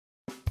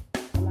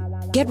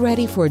Get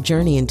ready for a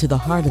journey into the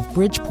heart of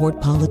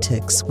Bridgeport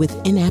politics with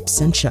In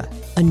Absentia,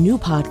 a new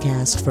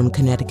podcast from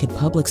Connecticut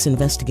Public's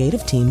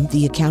investigative team,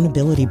 The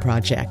Accountability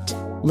Project.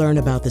 Learn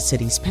about the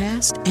city's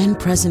past and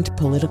present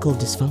political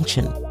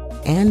dysfunction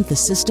and the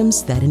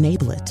systems that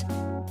enable it.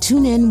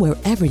 Tune in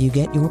wherever you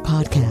get your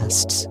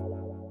podcasts.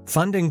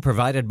 Funding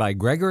provided by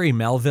Gregory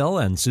Melville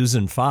and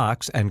Susan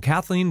Fox and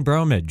Kathleen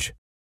Bromage.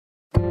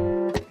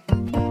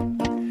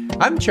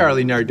 I'm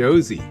Charlie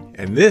Nardozzi,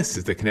 and this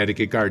is the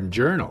Connecticut Garden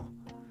Journal.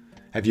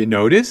 Have you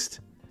noticed?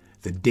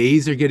 The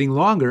days are getting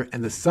longer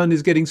and the sun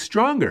is getting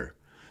stronger.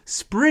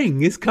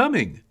 Spring is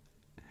coming.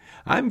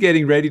 I'm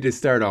getting ready to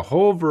start a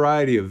whole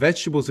variety of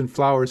vegetables and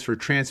flowers for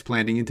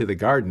transplanting into the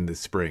garden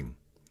this spring.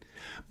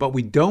 But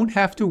we don't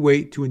have to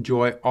wait to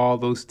enjoy all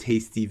those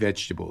tasty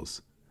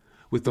vegetables.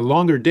 With the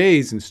longer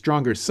days and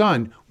stronger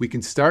sun, we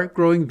can start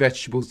growing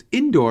vegetables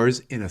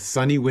indoors in a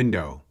sunny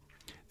window.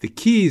 The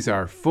keys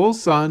are full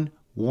sun,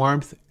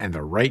 warmth, and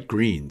the right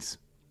greens.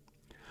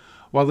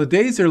 While the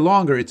days are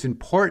longer, it's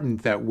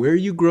important that where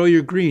you grow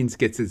your greens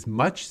gets as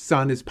much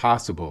sun as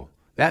possible.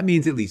 That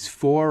means at least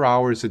 4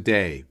 hours a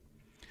day.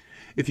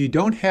 If you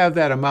don't have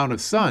that amount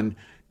of sun,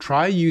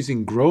 try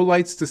using grow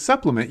lights to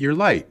supplement your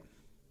light.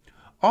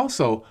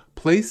 Also,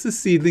 place the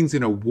seedlings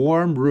in a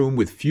warm room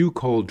with few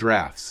cold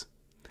drafts.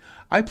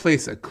 I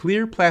place a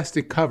clear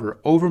plastic cover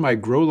over my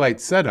grow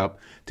light setup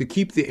to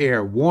keep the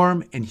air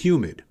warm and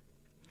humid.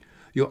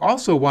 You'll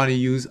also want to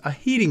use a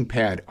heating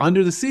pad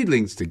under the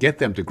seedlings to get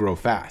them to grow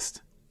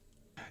fast.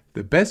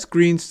 The best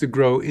greens to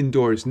grow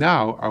indoors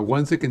now are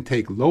ones that can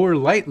take lower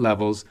light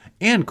levels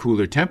and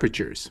cooler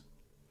temperatures.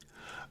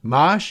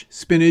 Mosh,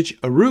 spinach,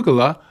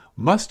 arugula,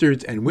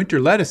 mustards, and winter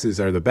lettuces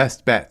are the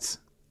best bets.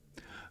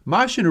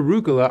 Mosh and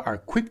arugula are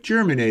quick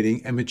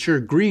germinating and mature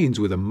greens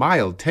with a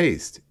mild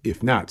taste,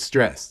 if not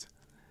stressed.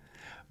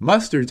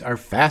 Mustards are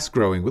fast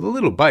growing with a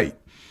little bite.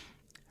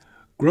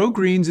 Grow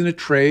greens in a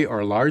tray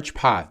or large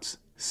pots.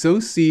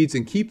 Sow seeds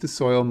and keep the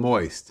soil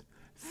moist.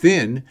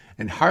 Thin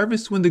and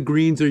harvest when the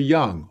greens are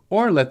young,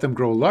 or let them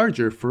grow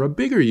larger for a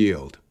bigger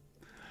yield.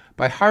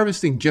 By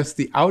harvesting just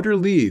the outer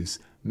leaves,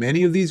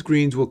 many of these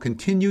greens will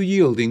continue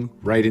yielding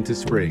right into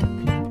spring.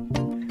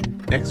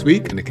 Next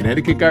week in the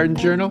Connecticut Garden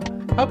Journal,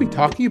 I'll be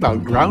talking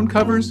about ground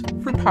covers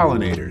for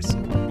pollinators.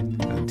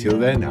 Until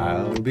then,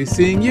 I'll be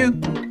seeing you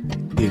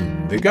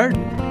in the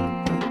garden.